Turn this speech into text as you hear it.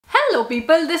Hello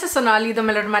people, this is Sonali, the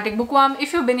Melodramatic Bookworm.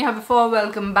 If you've been here before,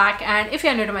 welcome back, and if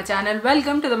you're new to my channel,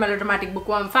 welcome to the Melodramatic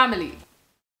Bookworm family.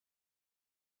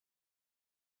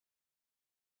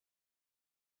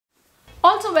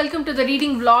 Also, welcome to the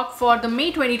reading vlog for the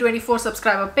May 2024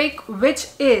 subscriber pick, which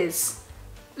is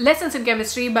Lessons in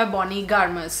Chemistry by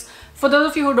Garmus. For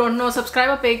those of you who don't know,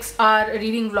 subscriber picks are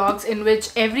reading vlogs in which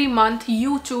every month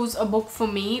you choose a book for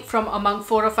me from among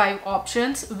 4 or 5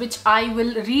 options, which I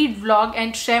will read, vlog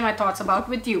and share my thoughts about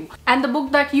with you. And the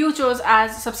book that you chose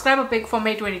as subscriber pick for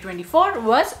May 2024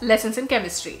 was Lessons in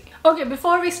Chemistry. Okay,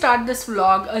 before we start this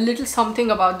vlog, a little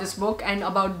something about this book and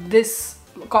about this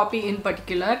copy in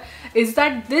particular is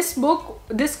that this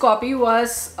copy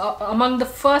was among the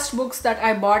first books that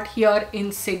I bought here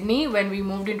in Sydney when we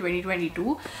moved in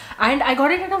 2022, and I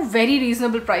got it at a very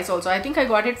reasonable price also. I think I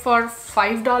got it for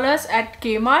 $5 at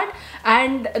Kmart,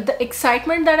 and the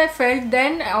excitement that I felt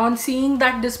then on seeing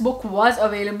that this book was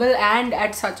available and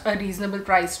at such a reasonable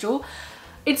price too,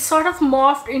 it sort of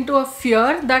morphed into a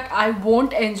fear that I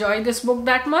won't enjoy this book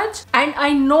that much. And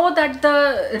I know that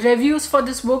the reviews for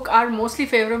this book are mostly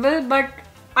favorable, but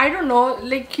I don't know,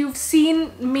 like, you've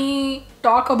seen me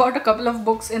talk about a couple of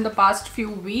books in the past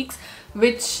few weeks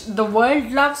which the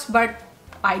world loves but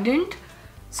I didn't.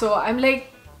 So I'm like,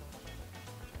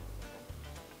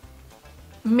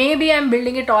 maybe I'm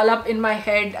building it all up in my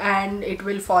head and it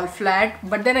will fall flat,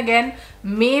 but then again,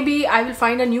 maybe I will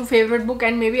find a new favorite book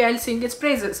and maybe I'll sing its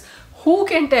praises. Who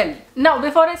can tell? Now,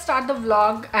 before I start the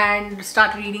vlog and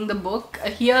start reading the book,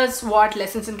 here's what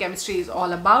Lessons in Chemistry is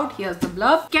all about. Here's the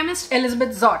blurb. Chemist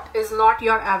Elizabeth Zott is not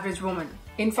your average woman.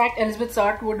 In fact, Elizabeth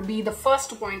Zott would be the first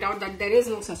to point out that there is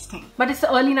no such thing. But it's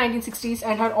the early 1960s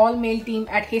and her all-male team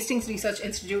at Hastings Research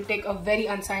Institute take a very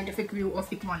unscientific view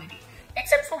of equality.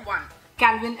 Except for one.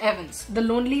 Calvin Evans, the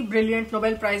lonely, brilliant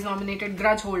Nobel Prize nominated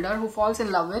grudge holder who falls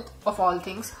in love with, of all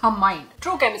things, her mind.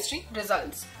 True chemistry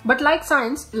results. But like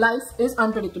science, life is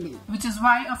unpredictable, which is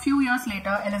why a few years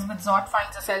later, Elizabeth Zott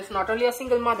finds herself not only a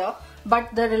single mother,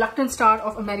 but the reluctant star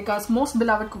of America's most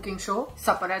beloved cooking show,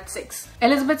 Supper at 6.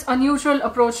 Elizabeth's unusual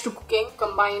approach to cooking,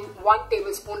 combined 1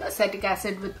 tablespoon acetic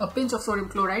acid with a pinch of sodium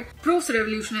chloride, proves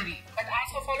revolutionary. But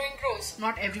as her following grows,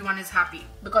 not everyone is happy.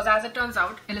 Because as it turns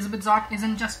out, Elizabeth Zott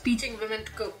isn't just teaching women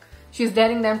to cook, she's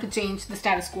daring them to change the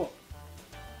status quo.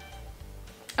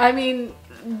 I mean,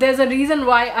 there's a reason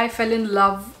why I fell in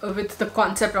love with the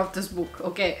concept of this book,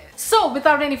 okay? So,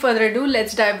 without any further ado,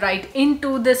 let's dive right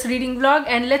into this reading vlog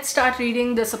and let's start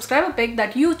reading the subscriber pick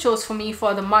that you chose for me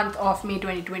for the month of May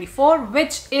 2024,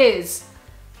 which is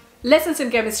Lessons in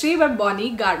Chemistry by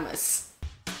Garmus.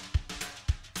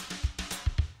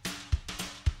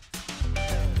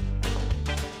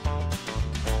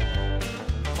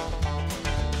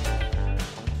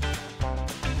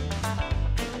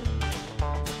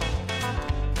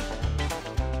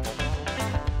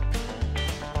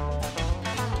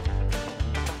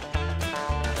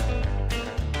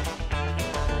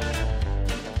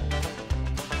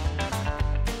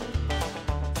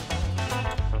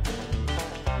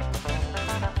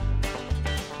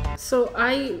 So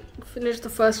I finished the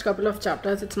first couple of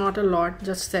chapters. It's not a lot,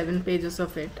 just 7 pages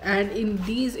of it, and in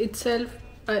these itself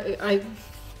I've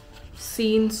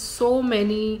seen so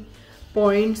many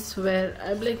points where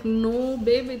I'm like, no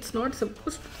babe, it's not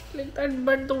supposed to be like that,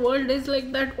 but the world is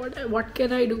like that, what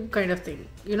can I do, kind of thing,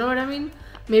 you know what I mean?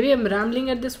 Maybe I'm rambling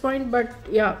at this point, but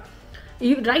yeah,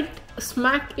 right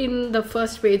smack in the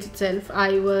first page itself,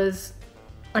 I was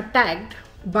attacked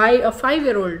by a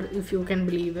 5-year-old, if you can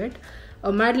believe it.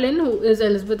 Madeline, who is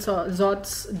Elizabeth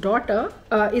Zott's daughter,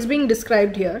 is being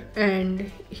described here,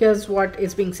 and here's what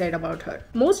is being said about her.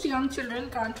 Most young children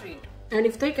can't read, and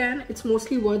if they can, it's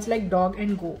mostly words like dog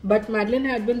and go. But Madeline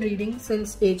had been reading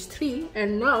since age 3,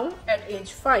 and now, at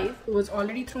age 5, was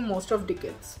already through most of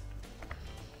Dickens.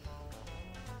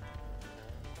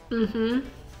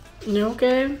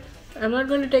 Okay, I'm not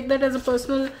going to take that as a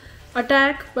personal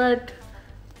attack, but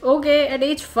okay, at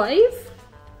age 5,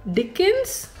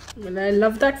 Dickens? Well, I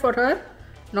love that for her,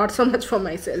 not so much for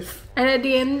myself. And at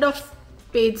the end of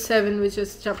page 7, which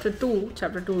is chapter 2,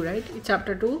 right?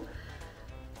 Chapter 2.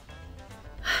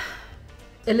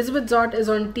 Elizabeth Zott is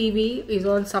on TV, is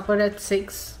on Supper at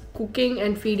 6, cooking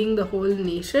and feeding the whole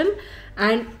nation.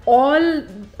 And all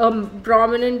a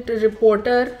prominent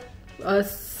reporter, a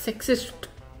sexist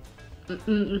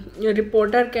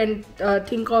reporter can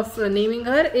think of naming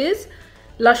her is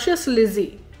Luscious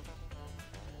Lizzie.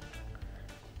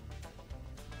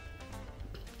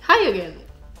 Hi again.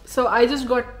 So I just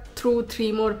got through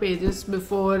 3 more pages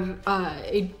before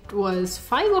it was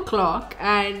 5 o'clock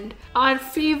and our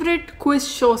favorite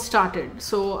quiz show started.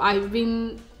 So I've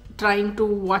been trying to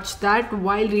watch that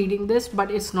while reading this,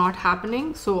 but it's not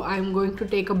happening. So I'm going to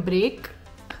take a break,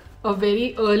 a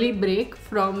very early break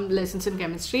from lessons in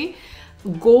chemistry.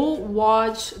 Go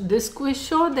watch this quiz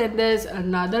show, then there's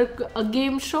a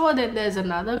game show, then there's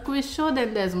another quiz show,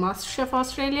 then there's MasterChef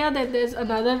Australia, then there's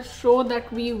another show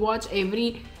that we watch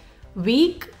every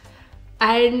week.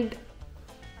 And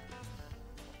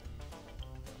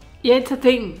yeah, it's a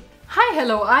thing. Hi,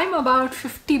 hello, I'm about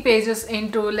 50 pages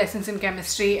into lessons in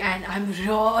chemistry and I'm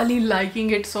really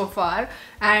liking it so far.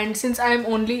 And since I'm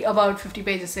only about 50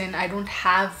 pages in, I don't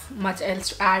have much else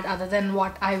to add other than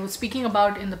what I was speaking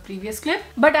about in the previous clip.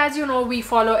 But as you know, we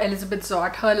follow Elizabeth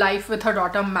Zott, her life with her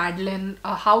daughter Madeline,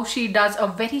 how she does a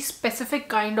very specific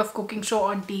kind of cooking show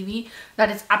on TV that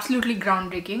is absolutely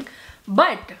groundbreaking.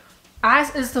 But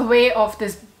as is the way of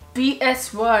this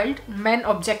BS world, men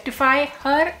objectify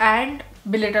her and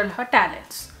belittle her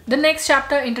talents. The next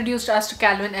chapter introduced us to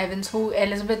Calvin Evans, who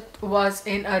Elizabeth was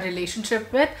in a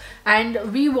relationship with, and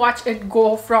we watch it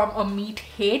go from a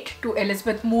meet-hate to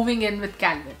Elizabeth moving in with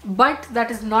Calvin. But that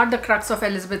is not the crux of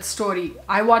Elizabeth's story.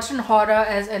 I watched in horror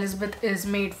as Elizabeth is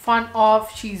made fun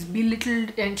of, she's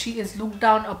belittled, and she is looked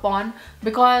down upon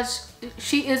because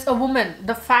she is a woman.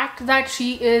 The fact that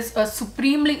she is a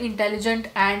supremely intelligent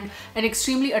and an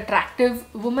extremely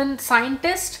attractive woman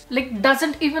scientist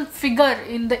doesn't even figure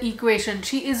in the equation.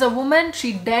 She is a woman,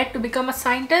 she dared to become a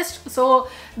scientist, so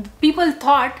people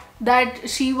thought that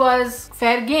she was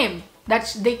fair game,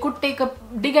 that they could take a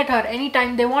dig at her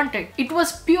anytime they wanted. It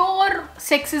was pure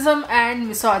sexism and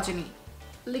misogyny.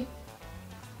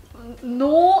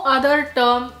 No other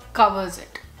term covers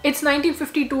it. It's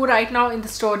 1952 right now in the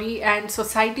story, and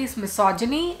society's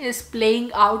misogyny is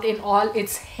playing out in all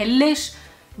its hellish,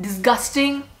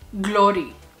 disgusting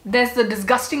glory. There's the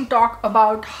disgusting talk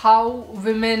about how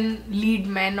women lead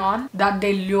men on, that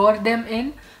they lure them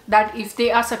in, that if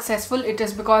they are successful, it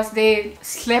is because they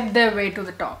slept their way to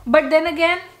the top. But then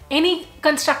again, any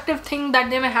constructive thing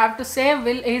that they may have to say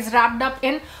is wrapped up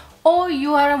in, oh,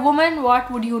 you are a woman,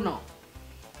 what would you know?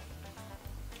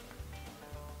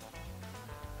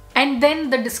 And then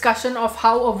the discussion of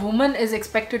how a woman is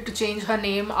expected to change her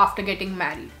name after getting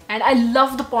married. And I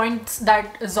love the points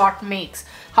that Zott makes.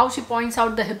 How she points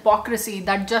out the hypocrisy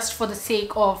that just for the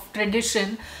sake of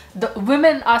tradition, the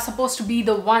women are supposed to be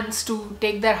the ones to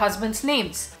take their husbands'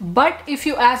 names. But if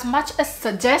you as much as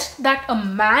suggest that a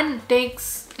man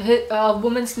takes a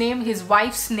woman's name, his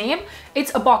wife's name,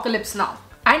 it's apocalypse now.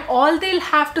 And all they'll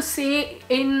have to say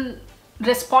in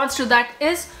response to that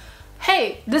is,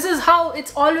 hey, this is how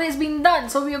it's always been done,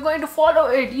 so we are going to follow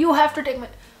it. You have to take me.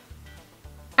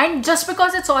 And just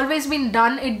because it's always been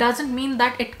done, it doesn't mean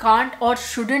that it can't or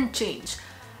shouldn't change.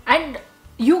 And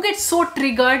you get so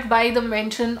triggered by the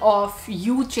mention of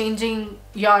you changing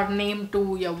your name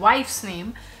to your wife's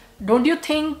name. Don't you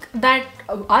think that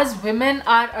us women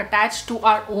are attached to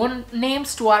our own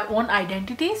names, to our own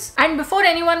identities? And before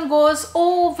anyone goes,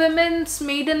 oh, women's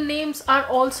maiden names are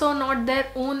also not their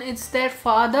own, it's their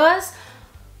father's,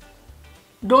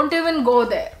 don't even go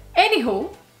there.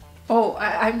 Anywho,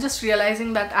 I'm just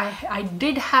realizing that I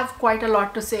did have quite a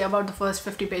lot to say about the first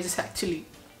 50 pages actually.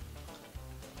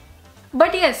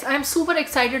 But yes, I'm super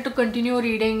excited to continue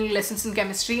reading Lessons in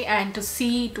Chemistry and to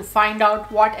find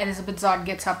out what Elizabeth Zott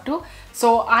gets up to.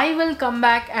 So I will come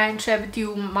back and share with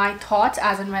you my thoughts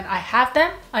as and when I have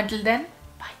them. Until then,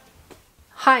 bye.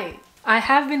 Hi, I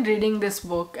have been reading this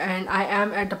book and I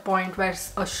am at a point where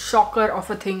a shocker of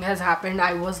a thing has happened.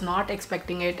 I was not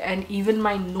expecting it, and even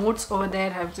my notes over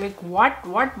there have like,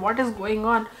 what is going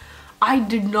on? I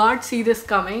did not see this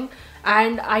coming,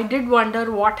 and I did wonder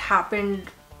what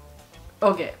happened.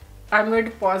 Okay, I'm going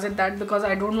to pause at that because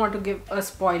I don't want to give a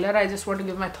spoiler. I just want to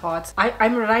give my thoughts.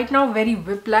 I'm right now very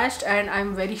whiplashed and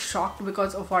I'm very shocked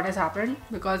because of what has happened,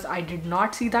 because I did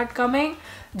not see that coming.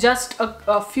 Just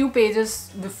a few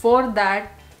pages before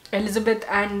that, Elizabeth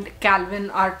and Calvin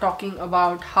are talking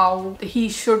about how he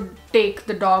should take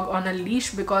the dog on a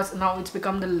leash because now it's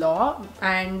become the law,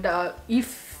 and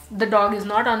if the dog is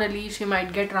not on a leash, he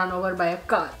might get run over by a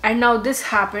car. And now this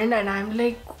happened and I'm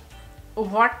like,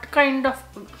 what kind of...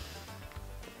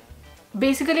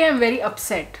 Basically, I'm very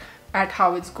upset at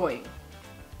how it's going.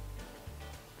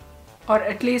 Or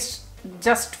at least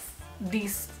just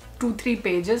these 2-3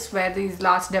 pages where these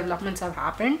last developments have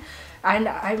happened. And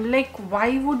I'm like,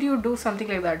 why would you do something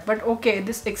like that? But okay,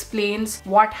 this explains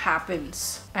what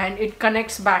happens. And it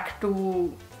connects back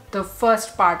to the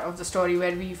first part of the story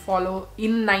where we follow,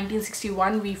 in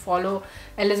 1961, we follow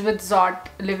Elizabeth Zott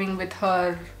living with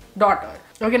her daughter.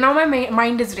 Okay, now my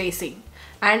mind is racing.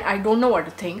 and I don't know what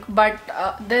to think. But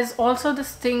there's also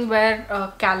this thing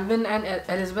where Calvin and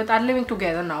Elizabeth are living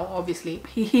together now. Obviously,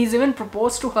 he's even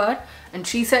proposed to her, and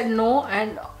she said no,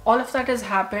 and all of that has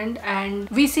happened. And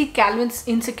we see Calvin's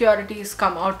insecurities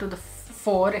come out to the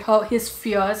fore, his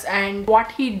fears, and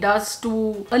what he does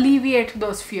to alleviate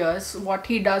those fears, what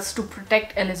he does to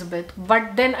protect Elizabeth.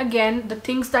 But then again, the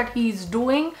things that he's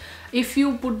doing, if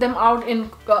you put them out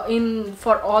in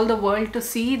for all the world to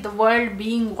see, the world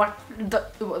being what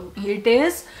it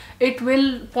is, it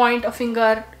will point a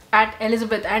finger at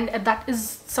Elizabeth, and that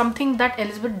is something that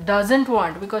Elizabeth doesn't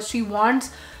want, because she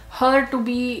wants her to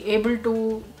be able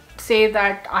to say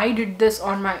that I did this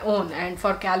on my own. And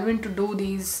for Calvin to do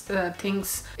these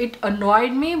things, it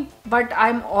annoyed me. But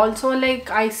I'm also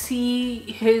like, I see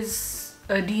his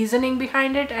reasoning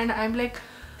behind it, and I'm like,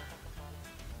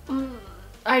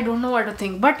 I don't know what to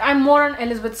think. But I'm more on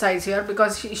Elizabeth's side here,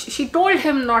 because she told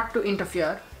him not to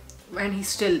interfere, and he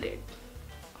still did.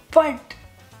 But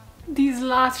these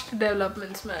last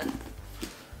developments, man.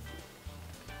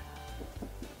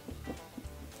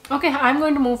 Okay, I'm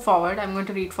going to move forward. I'm going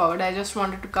to read forward. I just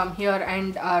wanted to come here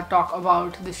and talk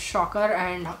about this shocker,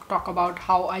 and talk about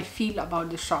how I feel about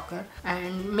this shocker.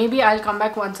 And maybe I'll come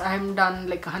back once I'm done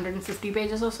like 150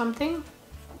 pages or something.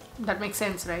 That makes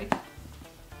sense, right?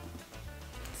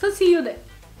 So see you there.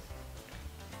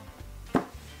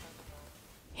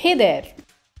 Hey there.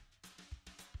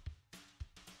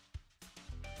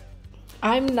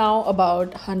 I'm now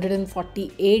about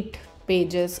 148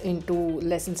 pages into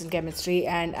Lessons in Chemistry,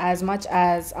 and as much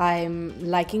as I'm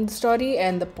liking the story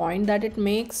and the point that it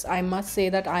makes, I must say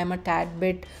that I'm a tad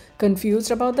bit confused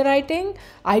about the writing.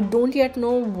 I don't yet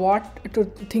know what to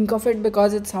think of it,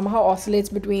 because it somehow oscillates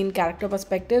between character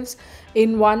perspectives.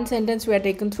 In one sentence, we are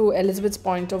taken through Elizabeth's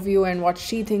point of view and what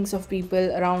she thinks of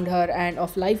people around her and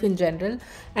of life in general,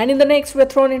 and in the next, we're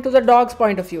thrown into the dog's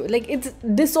point of view. Like, it's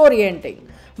disorienting.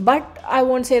 But I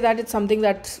won't say that it's something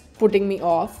that's putting me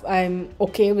off. I'm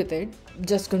okay with it,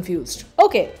 just confused.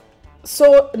 Okay,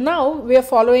 so now we are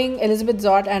following Elizabeth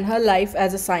Zott and her life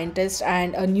as a scientist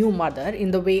and a new mother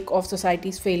in the wake of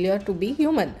society's failure to be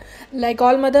human. Like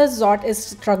all mothers, Zott is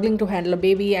struggling to handle a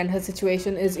baby, and her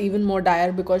situation is even more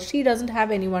dire because she doesn't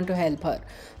have anyone to help her.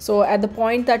 So at the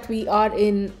point that we are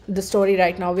in the story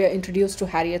right now, we are introduced to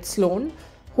Harriet Sloane,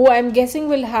 who I'm guessing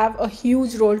will have a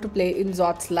huge role to play in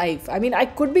Zott's life. I mean, I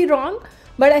could be wrong,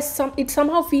 but it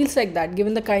somehow feels like that,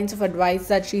 given the kinds of advice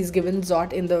that she's given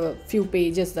Zott in the few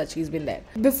pages that she's been there.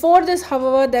 Before this,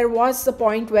 however, there was a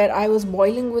point where I was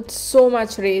boiling with so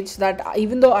much rage that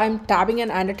even though I'm tabbing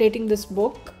and annotating this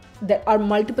book, there are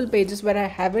multiple pages where I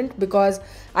haven't, because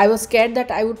I was scared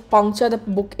that I would puncture the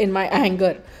book in my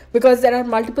anger, because there are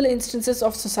multiple instances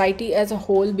of society as a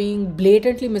whole being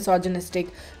blatantly misogynistic,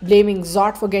 blaming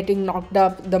Zott for getting knocked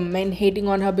up, the men hating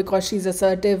on her because she's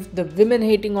assertive, the women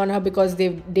hating on her because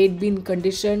they'd been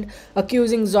conditioned,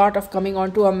 accusing Zott of coming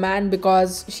onto a man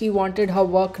because she wanted her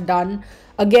work done,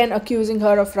 again accusing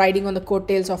her of riding on the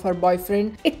coattails of her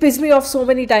boyfriend. It pissed me off so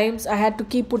many times, I had to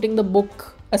keep putting the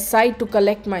book aside to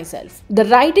collect myself. The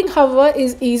writing, however,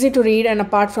 is easy to read, and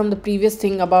apart from the previous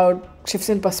thing about shifts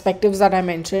in perspectives that I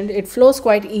mentioned, it flows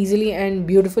quite easily and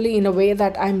beautifully in a way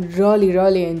that I'm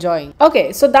really enjoying.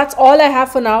 Okay, so that's all I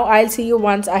have for now. I'll see you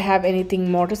once I have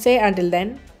anything more to say. Until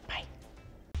then,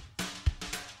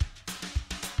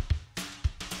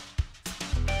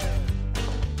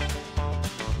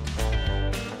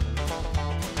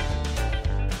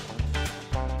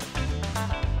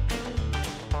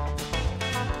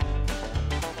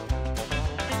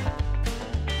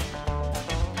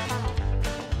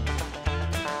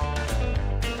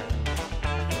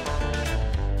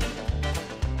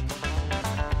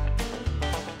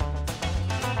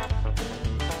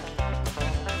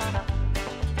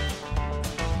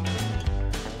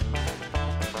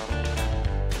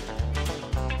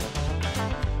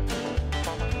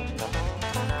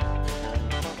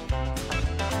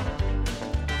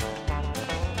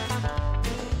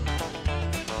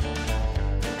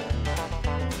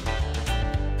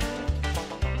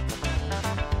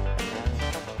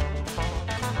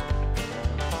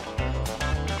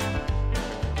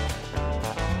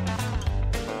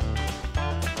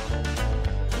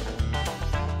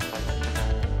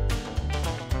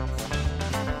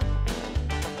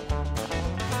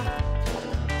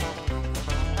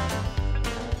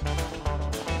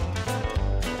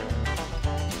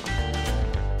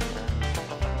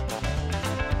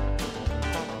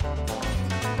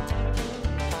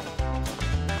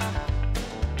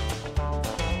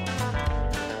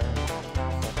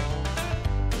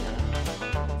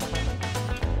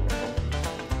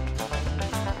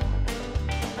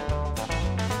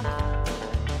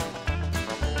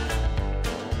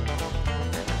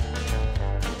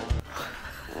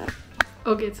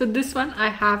 Okay, so this one I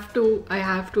have to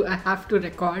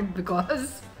record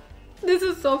because this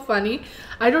is so funny.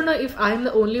 I don't know if I'm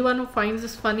the only one who finds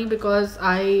this funny, because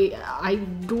I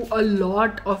do a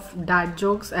lot of dad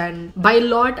jokes, and by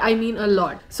lot I mean a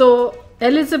lot. So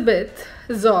Elizabeth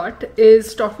Zott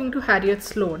is talking to Harriet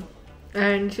Sloane,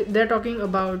 and they're talking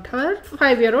about her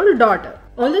 5-year-old daughter.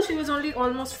 Although she was only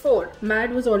almost 4,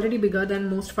 Mad was already bigger than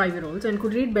most 5-year-olds and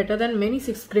could read better than many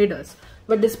 6th graders.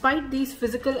 But despite these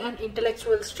physical and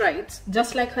intellectual strides,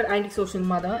 just like her antisocial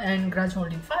mother and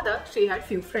grudge-holding father, she had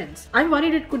few friends. I'm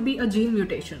worried it could be a gene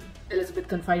mutation, Elizabeth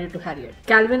confided to Harriet.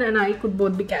 Calvin and I could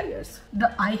both be carriers.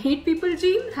 The I hate people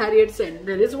gene, Harriet said.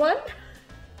 There is one.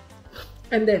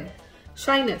 And then,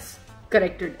 shyness,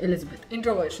 corrected Elizabeth.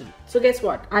 Introversion. So guess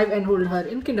what? I've enrolled her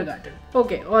in kindergarten.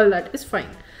 Okay, all that is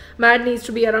fine. Mad needs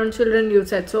to be around children, you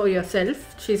said so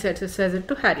yourself, she says it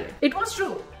to Harriet. It was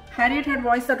true. Harriet had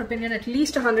voiced that opinion at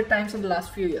least 100 times in the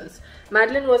last few years.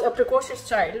 Madeline was a precocious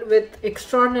child with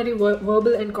extraordinary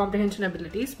verbal and comprehension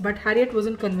abilities, but Harriet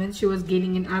wasn't convinced she was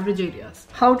gaining in average areas.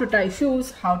 How to tie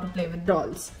shoes, how to play with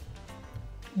dolls.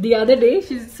 The other day,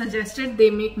 she suggested they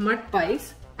make mud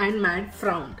pies, and Mad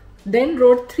frowned. Then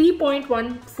wrote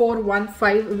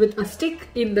 3.1415 with a stick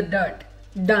in the dirt.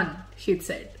 Done, she'd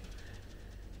said.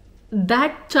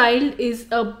 That child is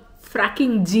a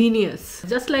fracking genius.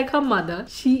 Just like her mother,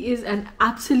 she is an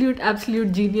absolute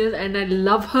genius, and I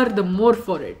love her the more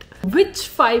for it. Which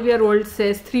 5-year-old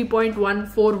says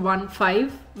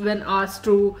 3.1415 when asked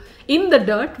to, in the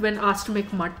dirt, when asked to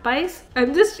make mud pies?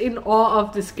 I'm just in awe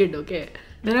of this kid, okay?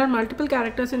 There are multiple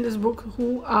characters in this book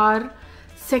who are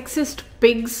sexist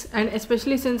pigs, and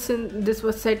especially since this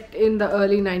was set in the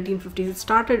early 1950s. It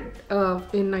started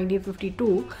in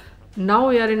 1952. Now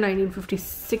we are in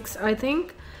 1956, I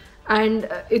think, and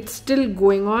it's still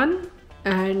going on.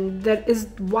 And there is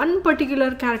one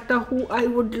particular character who I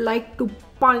would like to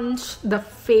punch the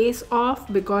face off,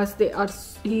 because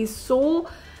he's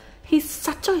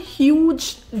such a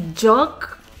huge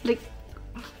jerk. Like,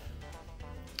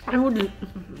 I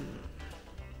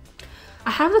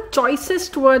have the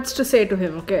choicest words to say to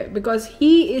him, okay, because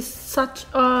he is such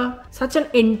an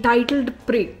entitled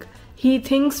prick. He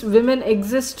thinks women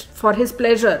exist for his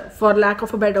pleasure, for lack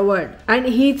of a better word. And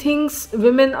he thinks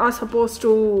women are supposed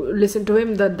to listen to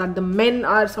him, that the men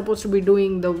are supposed to be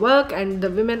doing the work and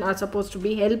the women are supposed to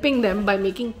be helping them by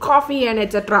making coffee and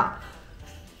etc.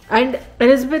 And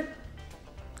Elizabeth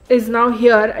is now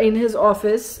here in his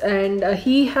office, and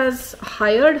he has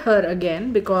hired her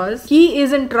again because he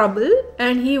is in trouble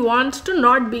and he wants to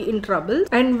not be in trouble.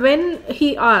 And when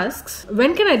he asks,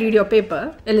 when can I read your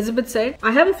paper? Elizabeth said,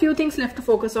 I have a few things left to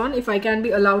focus on. If I can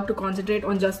be allowed to concentrate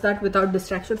on just that without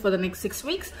distraction for the next 6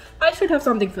 weeks, I should have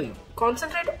something for you.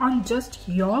 Concentrate on just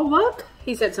your work?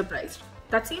 He said, surprised.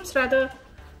 That seems rather...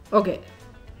 Okay,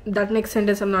 that next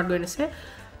sentence I'm not going to say.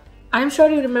 I'm sure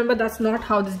you remember that's not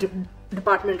how this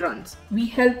department runs. We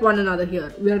help one another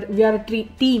here. We are a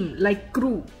team, like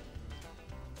crew.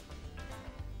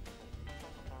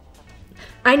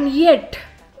 And yet,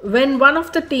 when one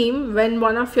of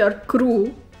your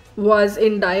crew was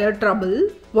in dire trouble,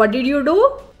 what did you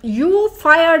do? You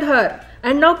fired her.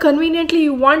 And now conveniently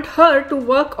you want her to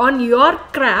work on your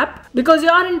crap because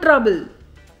you're in trouble.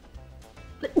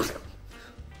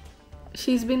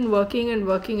 She's been working and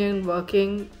working and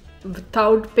working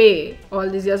without pay all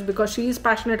these years because she is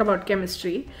passionate about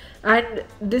chemistry, and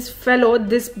this fellow,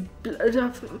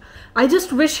 I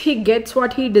just wish he gets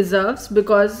what he deserves,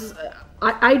 because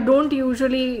I don't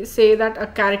usually say that a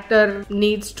character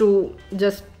needs to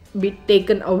just be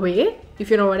taken away, if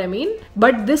you know what I mean,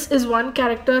 but this is one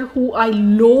character who I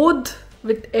loathe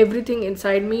with everything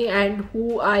inside me, and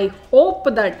who I hope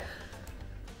that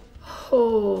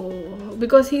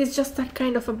because he is just that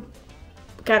kind of a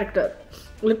character.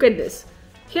 Look at this.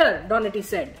 Here, Donati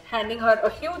said, handing her a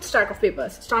huge stack of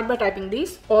papers. Start by typing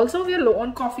these. Also, we are low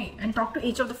on coffee, and talk to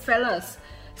each of the fellas.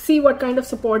 See what kind of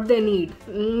support they need.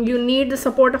 You need the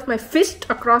support of my fist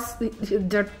across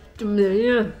their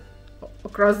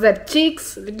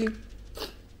cheeks.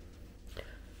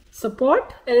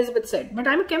 Support? Elizabeth said. But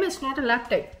I'm a chemist, not a lab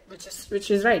tech.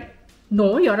 Which is right.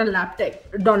 No, you're a lab tech,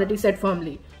 Donati said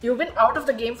firmly. You've been out of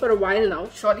the game for a while now.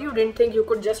 Surely you didn't think you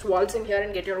could just waltz in here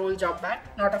and get your old job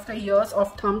back? Not after years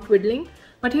of thumb twiddling.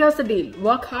 But here's the deal.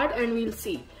 Work hard and we'll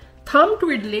see. Thumb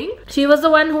twiddling? She was the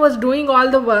one who was doing all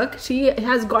the work. She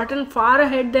has gotten far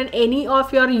ahead than any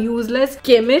of your useless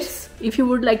chemists, if you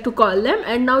would like to call them.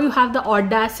 And now you have the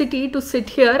audacity to sit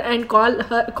here and call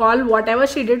whatever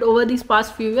she did over these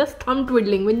past few years thumb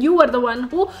twiddling, when you were the one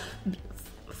who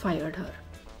fired her.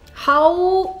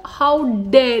 How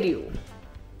dare you?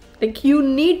 Like, you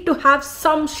need to have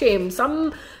some shame,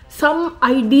 some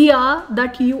idea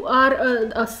that you are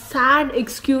a sad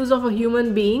excuse of a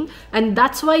human being, and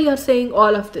that's why you're saying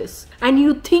all of this. And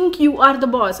you think you are the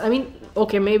boss. I mean,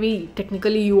 okay, maybe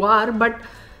technically you are, but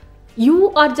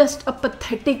you are just a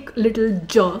pathetic little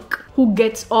jerk who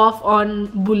gets off on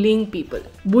bullying people,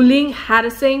 bullying,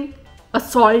 harassing,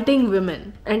 assaulting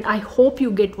women. And I hope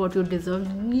you get what you deserve.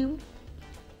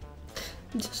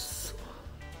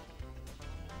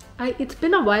 It's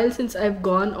been a while since I've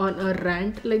gone on a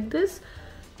rant like this,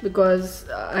 because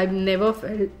I've never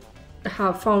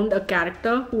found a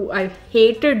character who I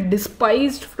hated,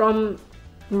 despised from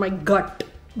my gut.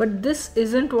 But this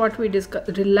isn't what we discuss.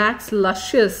 Relax,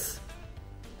 luscious.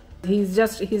 He's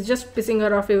just pissing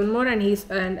her off even more,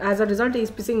 and as a result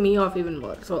he's pissing me off even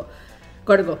more. So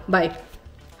gotta go. Bye.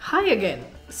 Hi again.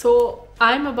 So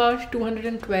I'm about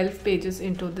 212 pages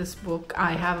into this book.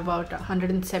 I have about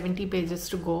 170 pages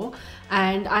to go,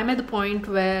 and I'm at the point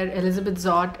where Elizabeth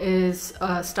Zott is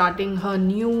starting her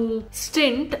new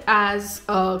stint as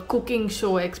a cooking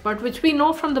show expert, which we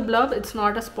know from the blurb. It's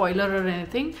not a spoiler or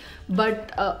anything,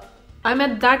 but I'm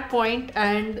at that point,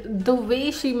 and the way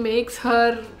she makes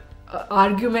her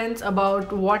arguments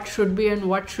about what should be and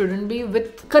what shouldn't be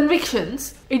with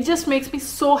convictions, it just makes me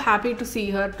so happy to see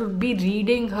her, to be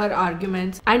reading her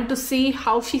arguments and to see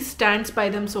how she stands by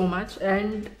them so much.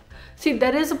 And see,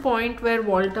 there is a point where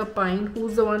Walter Pine,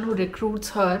 who's the one who recruits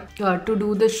her to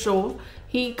do this show,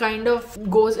 he kind of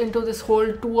goes into this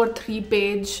whole 2 or 3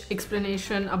 page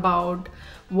explanation about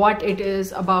what it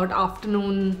is about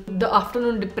the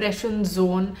afternoon depression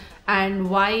zone, and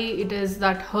why it is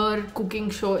that her cooking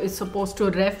show is supposed to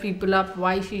rev people up,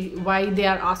 why they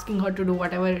are asking her to do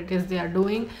whatever it is they are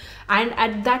doing. And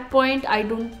at that point I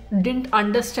didn't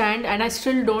understand, and I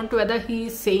still don't, whether he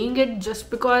is saying it just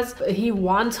because he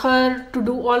wants her to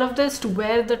do all of this, to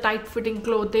wear the tight-fitting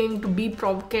clothing, to be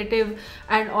provocative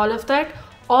and all of that,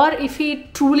 or if he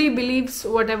truly believes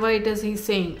whatever it is he's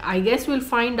saying. I guess we'll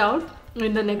find out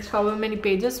in the next however many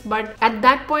pages. But at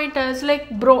that point I was like,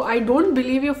 bro, I don't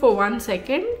believe you for 1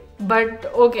 second, but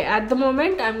okay, at the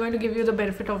moment I'm going to give you the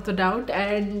benefit of the doubt,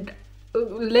 and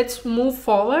let's move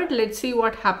forward. Let's see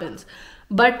what happens.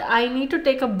 But I need to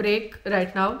take a break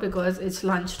right now because it's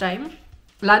lunchtime,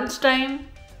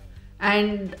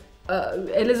 and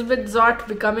Elizabeth Zott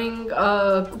becoming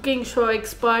a cooking show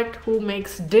expert who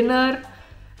makes dinner,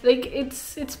 like,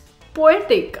 it's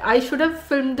poetic. I should have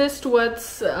filmed this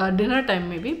towards dinner time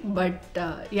maybe, but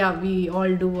yeah, we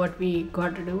all do what we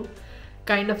got to do,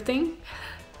 kind of thing.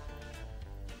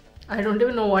 I don't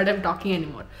even know what I'm talking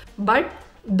anymore. But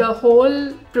the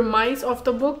whole premise of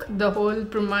the book, the whole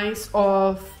premise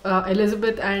of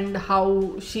Elizabeth and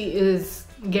how she is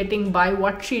getting by,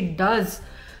 what she does,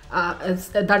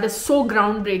 that is so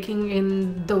groundbreaking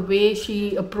in the way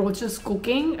she approaches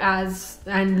cooking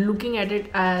and looking at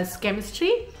it as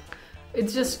chemistry.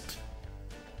 It's just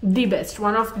the best,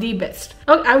 one of the best.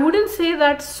 I wouldn't say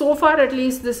that so far at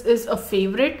least this is a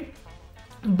favorite,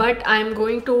 but I'm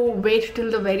going to wait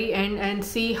till the very end and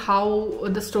see how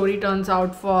the story turns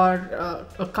out for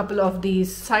a couple of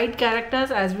these side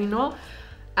characters, as we know.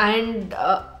 And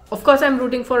of course I'm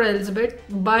rooting for Elizabeth,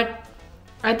 but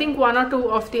I think 1 or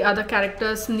 2 of the other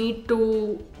characters need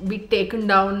to be taken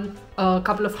down a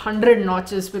couple of 100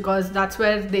 notches, because that's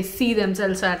where they see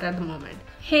themselves at the moment.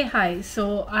 Hey, hi.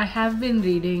 So I have been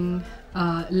reading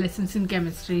Lessons in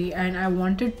Chemistry, and I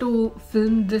wanted to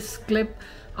film this clip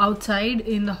outside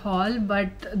in the hall, but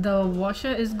the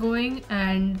washer is going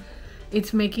and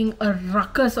it's making a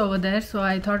ruckus over there. So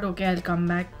I thought, okay, I'll come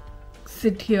back,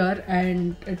 sit here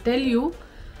and tell you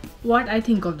what I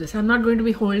think of this. I'm not going to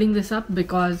be holding this up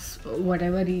because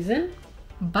whatever reason,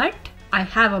 but I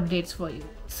have updates for you.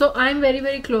 So I'm very,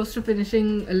 very close to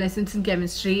finishing Lessons in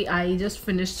Chemistry. I just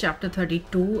finished chapter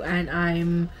 32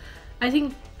 and I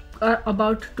think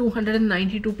about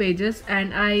 292 pages,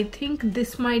 and I think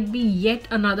this might be yet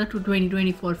another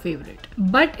 2024 favorite.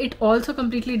 But it also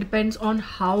completely depends on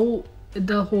how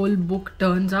the whole book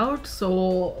turns out,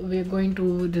 so we're going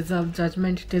to reserve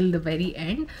judgment till the very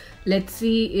end. Let's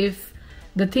see if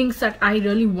the things that I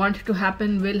really want to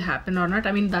happen will happen or not.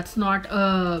 I mean, that's not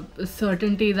a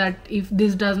certainty that if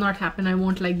this does not happen I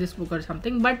won't like this book or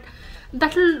something, but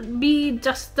that'll be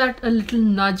just that a little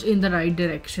nudge in the right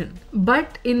direction.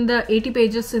 But in the 80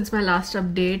 pages since my last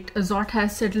update, Zott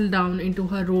has settled down into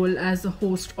her role as the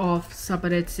host of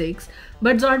Supper at 6.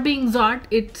 But Zod being Zod,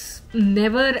 it's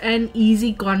never an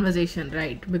easy conversation,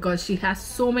 right? Because she has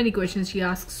so many questions, she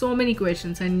asks so many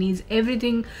questions and needs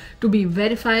everything to be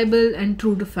verifiable and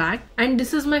true to fact. And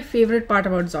this is my favorite part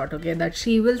about Zod, okay? That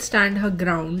she will stand her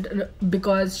ground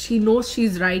because she knows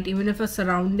she's right, even if her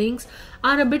surroundings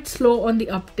are a bit slow on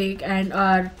the uptake and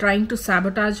are trying to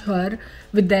sabotage her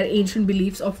with their ancient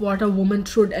beliefs of what a woman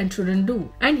should and shouldn't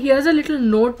do. And here's a little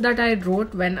note that I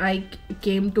wrote when I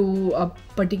came to a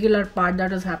particular part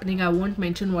that was happening. I won't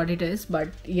mention what it is, but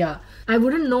yeah, I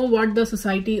wouldn't know what the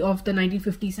society of the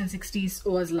 1950s and 60s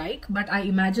was like, but I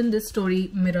imagine this story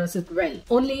mirrors it well.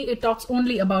 Only it talks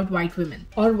only about white women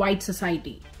or white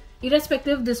society.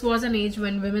 Irrespective, this was an age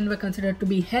when women were considered to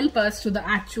be helpers to the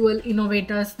actual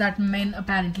innovators that men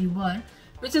apparently were,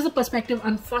 which is a perspective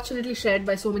unfortunately shared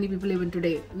by so many people even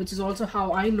today, which is also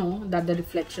how I know that the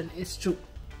reflection is true.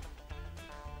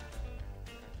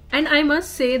 And I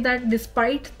must say that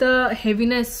despite the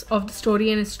heaviness of the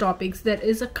story and its topics, there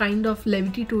is a kind of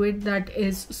levity to it that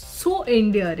is so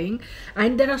endearing,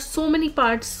 and there are so many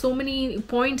parts, so many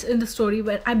points in the story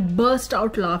where I burst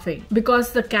out laughing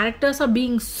because the characters are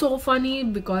being so funny,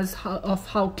 because of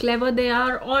how clever they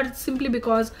are, or simply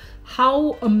because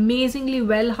how amazingly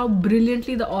well, how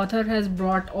brilliantly the author has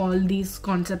brought all these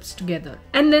concepts together.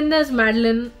 And then there's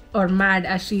Madeline, or Mad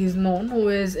as she is known, who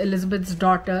is Elizabeth's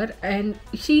daughter, and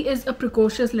she is a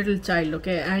precocious little child,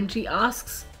 okay, and she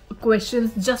asks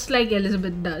questions just like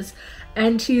Elizabeth does,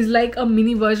 and she's like a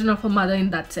mini version of her mother in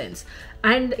that sense.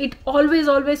 And it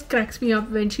always cracks me up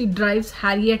when she drives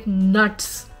Harriet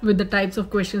nuts with the types of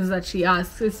questions that she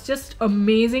asks. It's just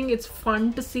amazing, it's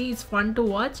fun to see, it's fun to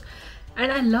watch, and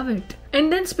I love it.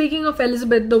 And then speaking of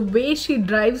Elizabeth, the way she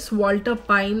drives Walter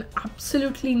Pine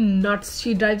absolutely nuts,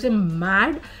 she drives him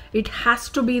mad, it has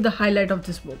to be the highlight of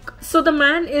this book. So the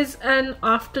man is an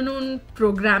afternoon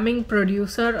programming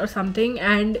producer or something,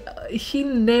 and he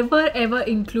never ever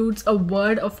includes a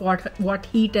word of what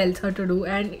he tells her to do,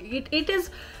 and it is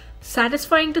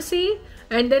satisfying to see.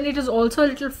 And then it is also a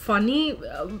little funny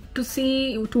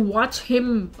to watch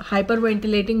him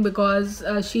hyperventilating because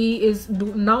she is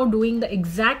now doing the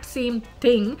exact same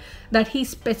thing that he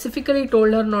specifically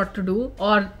told her not to do,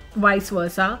 or vice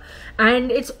versa.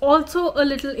 And it's also a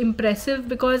little impressive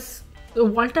because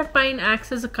Walter Pine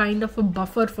acts as a kind of a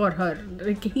buffer for her.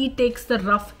 Like, he takes the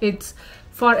rough hits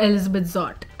for Elizabeth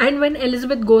Zott. And when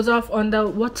Elizabeth goes off on the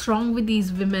what's wrong with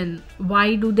these women,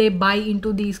 why do they buy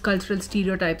into these cultural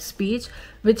stereotypes speech,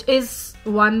 which is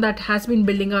one that has been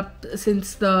building up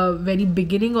since the very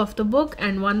beginning of the book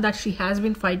and one that she has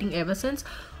been fighting ever since,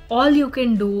 all you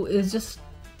can do is just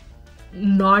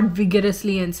nod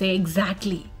vigorously and say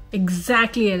exactly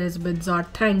Elizabeth Zott,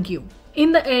 thank you.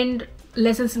 In the end,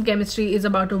 Lessons in Chemistry is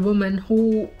about a woman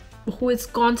who is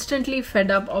constantly fed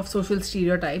up of social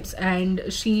stereotypes, and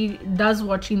she does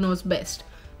what she knows best,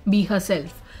 be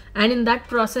herself. And in that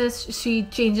process, she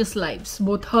changes lives,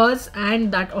 both hers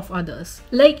and that of others.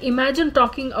 Like, imagine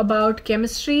talking about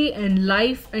chemistry and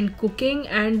life and cooking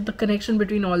and the connection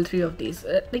between all three of these.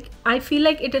 I feel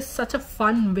like it is such a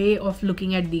fun way of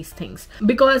looking at these things,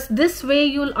 because this way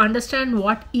you'll understand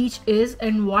what each is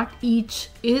and what each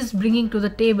is bringing to the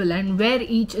table and where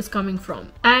each is coming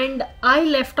from. And I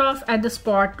left off at the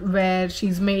spot where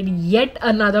she's made yet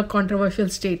another controversial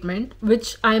statement,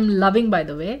 which I'm loving, by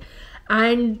the way.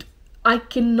 And I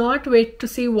cannot wait to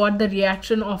see what the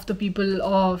reaction of the people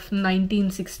of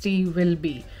 1960 will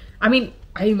be. I mean,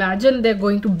 I imagine they're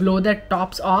going to blow their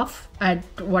tops off at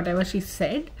whatever she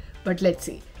said, but let's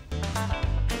see.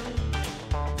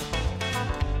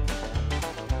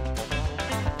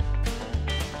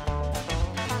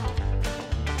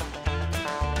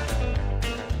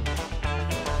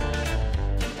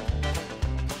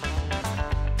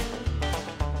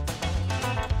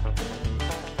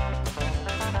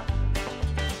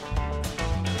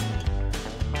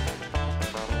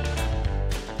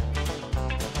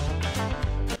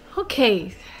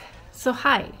 Okay, so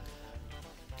hi.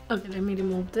 Okay, let me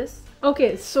remove this.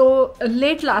 Okay, so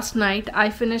late last night I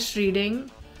finished reading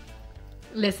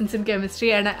Lessons in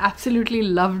Chemistry and I absolutely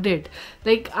loved it.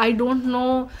 Like, I don't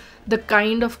know the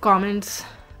kind of comments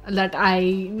that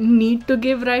I need to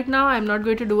give right now. I'm not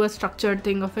going to do a structured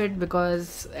thing of it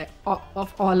because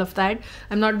of all of that.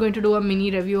 I'm not going to do a mini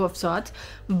review of sorts,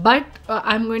 but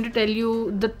I'm going to tell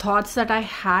you the thoughts that I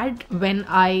had when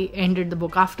I ended the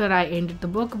book, after I ended the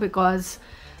book, because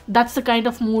that's the kind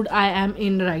of mood I am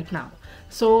in right now.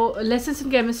 So Lessons in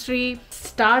Chemistry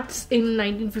starts in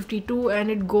 1952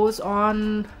 and it goes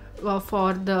on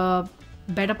for the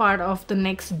better part of the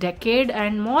next decade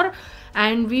and more,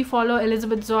 and we follow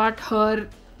Elizabeth Zott, her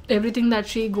everything that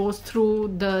she goes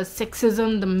through, the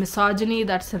sexism, the misogyny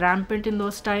that's rampant in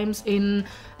those times in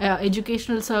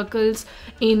educational circles,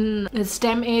 in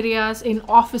STEM areas, in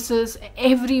offices,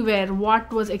 everywhere,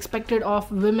 what was expected of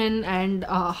women and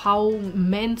how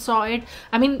men saw it.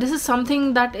 I mean, this is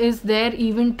something that is there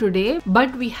even today,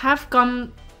 but we have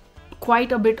come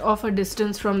quite a bit of a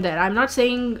distance from there. I'm not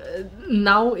saying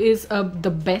now is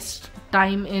the best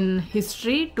time in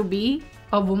history to be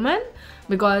a woman,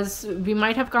 because we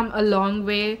might have come a long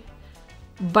way,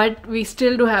 but we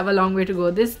still do have a long way to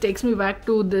go. This takes me back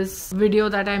to this video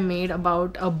that I made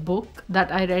about a book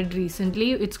that I read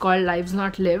recently. It's called Lives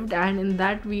Not Lived, and in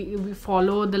that we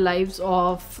follow the lives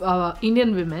of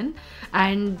Indian women,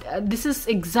 and this is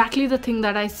exactly the thing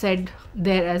that I said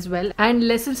there as well. And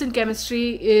Lessons in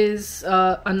Chemistry is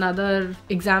another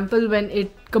example when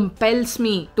it compels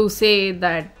me to say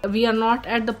that we are not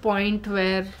at the point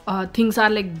where things are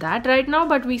like that right now,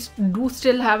 but we do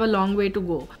still have a long way to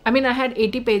go. I mean, I had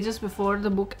 80 pages before the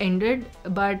book ended,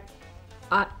 but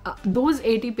those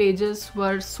 80 pages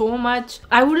were so much,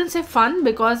 I wouldn't say fun,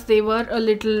 because they were a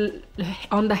little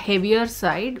on the heavier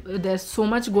side. There's so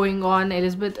much going on.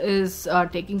 Elizabeth is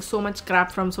taking so much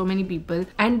crap from so many people,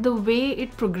 and the way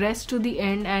it progressed to the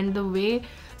end, and the way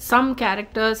some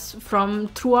characters from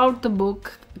throughout the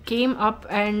book came up,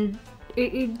 and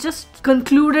it just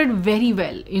concluded very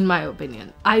well, in my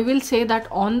opinion. I will say that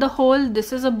on the whole,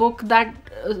 this is a book that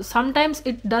sometimes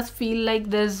it does feel like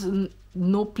there's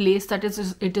no place that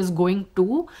it is going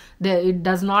to. It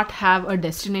does not have a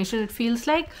destination, it feels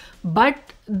like. But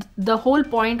the whole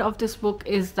point of this book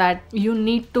is that you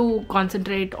need to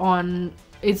concentrate on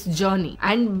its journey.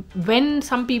 And when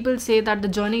some people say that the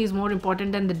journey is more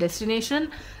important than the destination,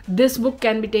 this book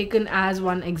can be taken as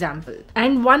one example.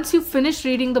 And once you finish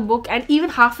reading the book, and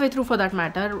even halfway through for that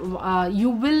matter, you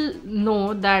will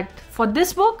know that for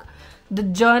this book, the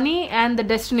journey and the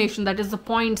destination, that is the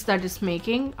points that it's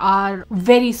making, are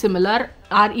very similar,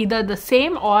 are either the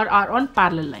same or are on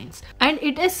parallel lines. And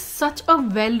it is such a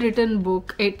well written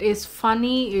book. It is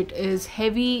funny, it is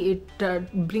heavy,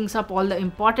 it brings up all the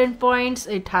important points.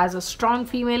 It has a strong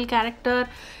female character,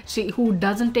 who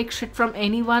doesn't take shit from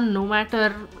anyone, no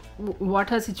matter what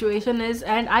her situation is,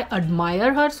 and I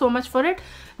admire her so much for it,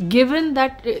 given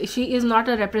that she is not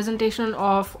a representation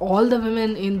of all the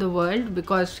women in the world,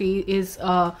 because she is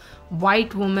a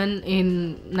white woman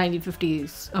in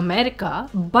 1950s America.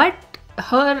 But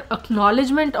her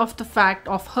acknowledgement of the fact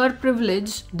of her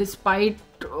privilege, despite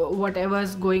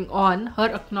whatever's going on, her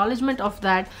acknowledgement of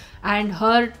that, and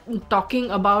her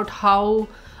talking about how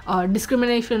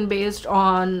discrimination based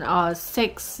on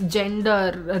sex,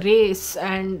 gender, race,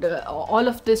 and all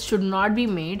of this should not be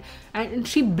made. And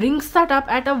she brings that up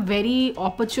at a very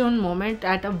opportune moment,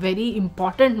 at a very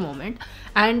important moment.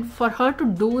 And for her to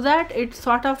do that, it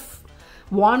sort of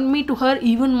warmed me to her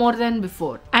even more than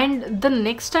before. And the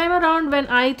next time around, when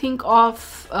I think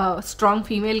of strong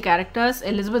female characters,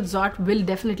 Elizabeth Zott will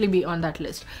definitely be on that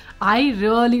list. I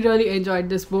really enjoyed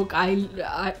this book.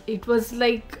 It was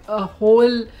like a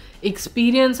whole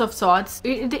experience of sorts.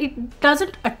 It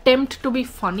doesn't attempt to be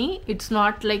funny. It's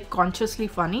not like consciously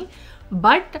funny,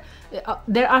 but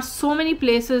there are so many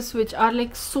places which are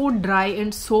like so dry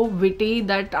and so witty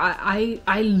that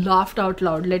I laughed out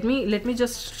loud. Let me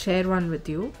just share one with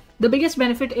you. The biggest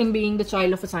benefit in being the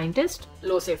child of a scientist: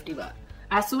 low safety bar.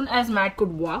 As soon as Matt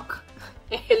could walk,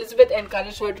 Elizabeth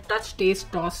encouraged her to touch,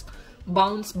 taste, toss,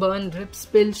 bounce, burn, rip,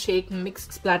 spill, shake, mix,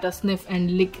 splatter, sniff,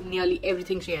 and lick nearly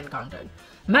everything she encountered.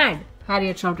 Mad,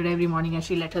 Harriet shouted every morning as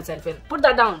she let herself in. Put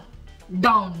that down.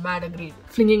 Down, Mad agreed,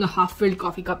 flinging a half-filled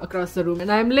coffee cup across the room.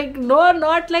 And I'm like, no,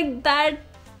 not like that,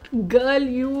 girl,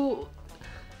 you...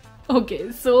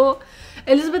 Okay, so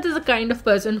Elizabeth is the kind of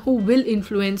person who will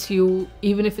influence you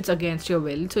even if it's against your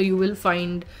will. So you will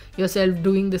find yourself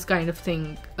doing this kind of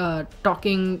thing,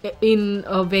 talking in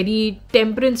a very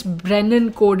Temperance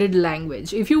Brennan coded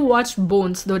language. If you watched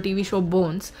Bones, the TV show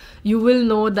Bones, you will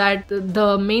know that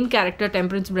the main character,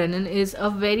 Temperance Brennan, is a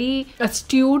very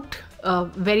astute,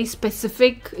 very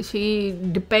specific. She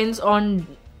depends on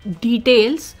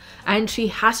details, and she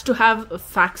has to have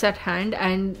facts at hand,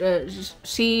 and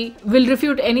she will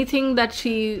refute anything that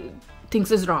she thinks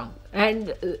is wrong.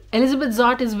 And Elizabeth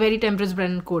Zott is very Temperance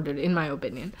Brennan coded, in my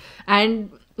opinion,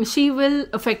 and she will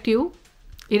affect you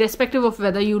irrespective of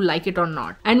whether you like it or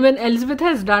not. And when Elizabeth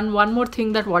has done one more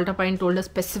thing that Walter Pine told us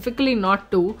specifically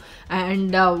not to,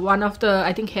 and one of the,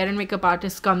 I think, hair and makeup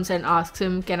artists comes and asks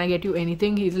him, can I get you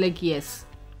anything? He's like, yes,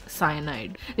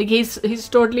 cyanide. Like, he's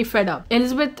totally fed up.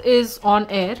 Elizabeth is on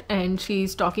air and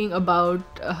she's talking about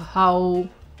how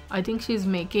I think she's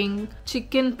making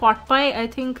chicken pot pie, I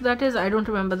think that is. I don't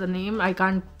remember the name. I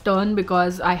can't turn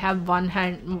because I have one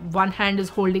hand is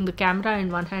holding the camera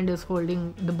and one hand is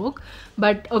holding the book.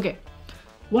 But okay,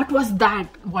 what was that?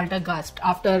 Walter gasped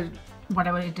after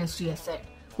whatever it is she has said.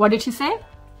 What did she say?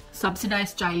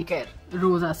 Subsidized childcare,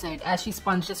 Rosa said as she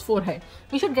sponged his forehead.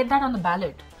 We should get that on the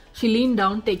ballot. She leaned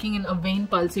down, taking in a vein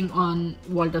pulsing on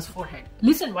Walter's forehead.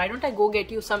 Listen, why don't I go get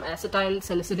you some acetyl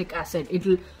salicylic acid?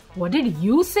 It'll... What did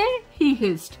you say? He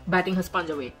hissed, batting her sponge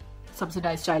away.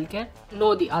 Subsidized childcare?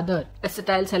 No, the other.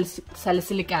 Acetyl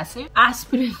salicylic acid?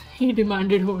 Aspirin, he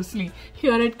demanded hoarsely.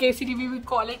 Here at KCTV we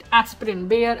call it aspirin.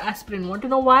 Bayer aspirin. Want to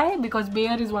know why? Because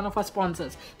Bayer is one of our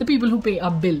sponsors. The people who pay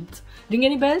our bills. Ring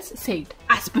any bells? Say it.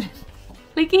 Aspirin.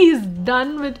 Like, he is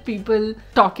done with people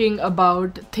talking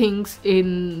about things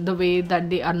in the way that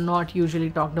they are not usually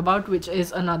talked about, which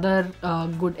is another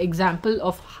good example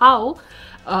of how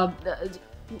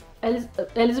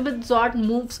Elizabeth Zott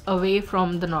moves away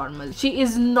from the normal. She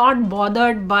is not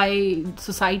bothered by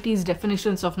society's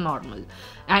definitions of normal.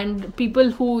 And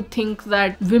people who think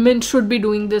that women should be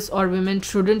doing this or women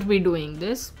shouldn't be doing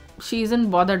this, she isn't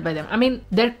bothered by them. I mean,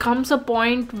 there comes a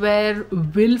point where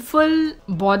willful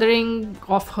bothering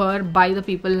of her by the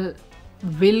people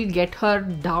will get her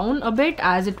down a bit,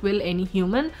 as it will any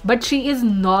human, but she is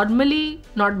normally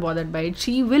not bothered by it.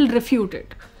 She will refute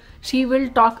it. She will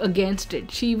talk against it.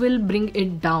 She will bring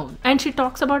it down. And she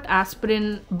talks about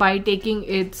aspirin by taking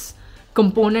its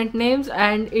component names,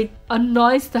 and it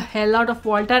annoys the hell out of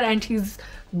Walter, and she's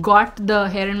got the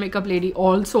hair and makeup lady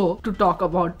also to talk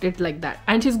about it like that.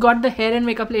 And she's got the hair and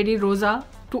makeup lady Rosa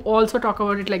to also talk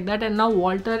about it like that, and now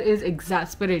Walter is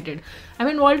exasperated. I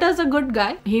mean, Walter's a good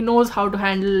guy. He knows how to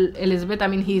handle Elizabeth. I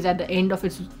mean, he's at the end of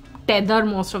his tether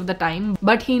most of the time,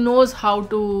 but he knows how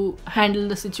to handle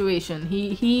the situation.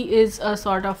 He is a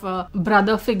sort of a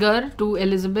brother figure to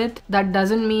Elizabeth. That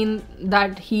doesn't mean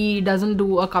that he doesn't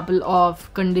do a couple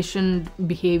of conditioned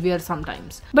behavior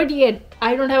sometimes. But yet,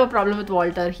 I don't have a problem with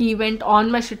Walter. He went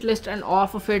on my shit list and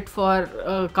off of it for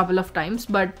a couple of times,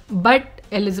 but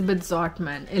Elizabeth Zott,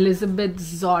 man. Elizabeth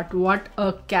Zott, what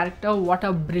a character, what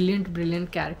a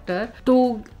brilliant character.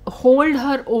 To hold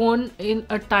her own in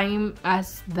a time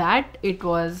as that, it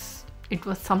was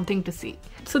something to see.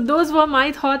 So those were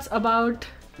my thoughts about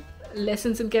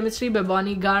Lessons in Chemistry by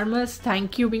Bonnie Garmus.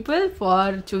 Thank you people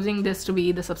for choosing this to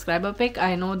be the subscriber pick.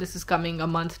 I know this is coming a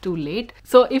month too late.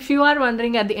 So if you are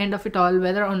wondering at the end of it all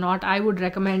whether or not I would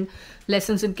recommend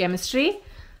Lessons in Chemistry,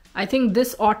 I think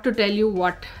this ought to tell you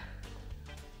what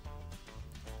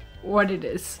it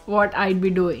is, what I'd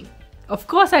be doing. Of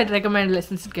course, I'd recommend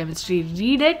Lessons in Chemistry.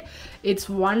 Read it. It's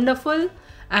wonderful.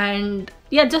 And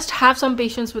yeah, just have some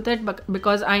patience with it,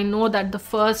 because I know that the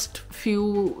first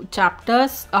few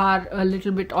chapters are a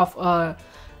little bit of a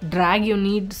drag. You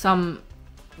need some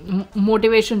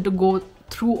motivation to go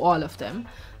through all of them.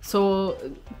 So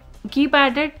keep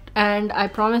at it, and I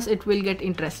promise it will get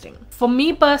interesting. For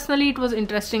me personally, it was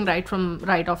interesting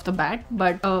right off the bat,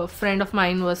 but a friend of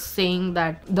mine was saying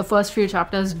that the first few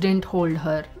chapters didn't hold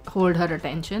her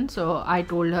attention, so I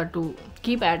told her to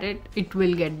keep at it. It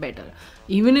will get better.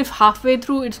 Even if halfway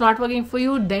through it's not working for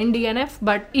you, then DNF.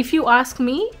 But if you ask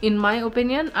me, in my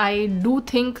opinion, I do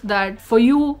think that for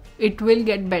you it will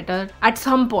get better at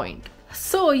some point.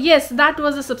 So yes, that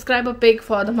was a subscriber pick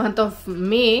for the month of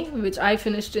May, which I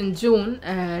finished in June,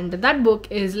 and that book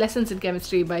is Lessons in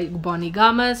Chemistry by Bonnie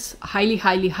Garmus.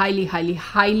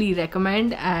 Highly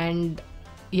recommend. And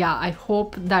yeah, I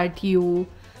hope that you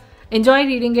enjoy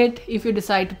reading it if you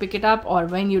decide to pick it up, or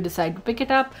when you decide to pick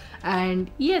it up.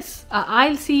 And yes,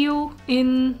 I'll see you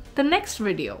in the next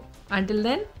video. Until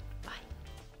then,